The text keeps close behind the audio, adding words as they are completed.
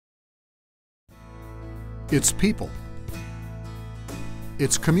It's people.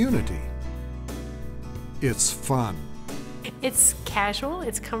 It's community. It's fun. It's casual,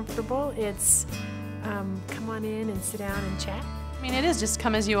 it's comfortable, it's come on in and sit down and chat. I mean, it is just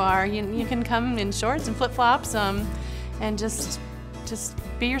come as you are. You can come in shorts and flip-flops and just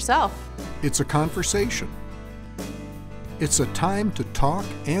be yourself. It's a conversation. It's a time to talk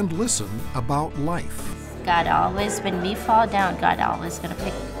and listen about life. God always, when we fall down, God always going to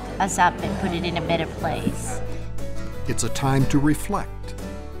pick us up and put it in a better place. It's a time to reflect.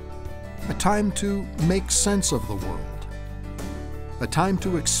 A time to make sense of the world. A time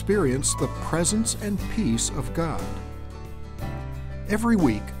to experience the presence and peace of God. Every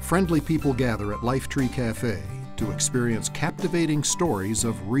week, friendly people gather at Lifetree Cafe to experience captivating stories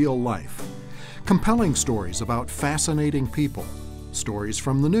of real life, compelling stories about fascinating people, stories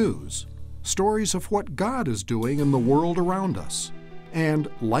from the news, stories of what God is doing in the world around us. And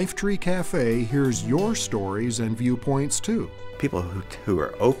Lifetree Cafe hears your stories and viewpoints too. People who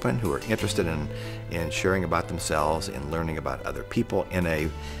are open, who are interested in sharing about themselves and learning about other people in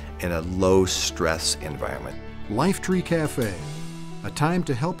a low-stress environment. Lifetree Cafe, a time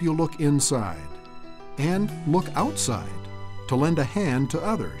to help you look inside and look outside, to lend a hand to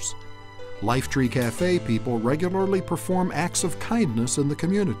others. Lifetree Cafe people regularly perform acts of kindness in the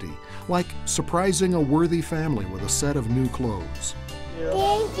community, like surprising a worthy family with a set of new clothes.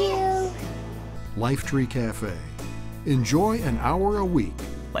 Thank you. Lifetree Cafe. Enjoy an hour a week.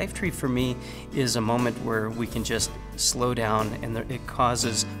 Lifetree for me is a moment where we can just slow down, and it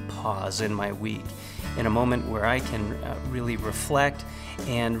causes pause in my week, in a moment where I can really reflect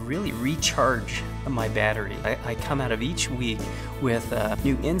and really recharge my battery. I come out of each week with a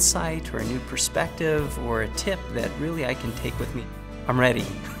new insight or a new perspective or a tip that really I can take with me. I'm ready.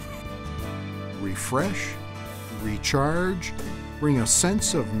 Refresh, recharge, bring a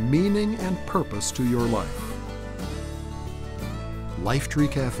sense of meaning and purpose to your life. Lifetree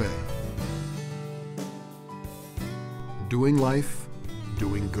Cafe. Doing life,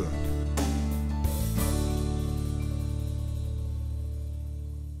 doing good.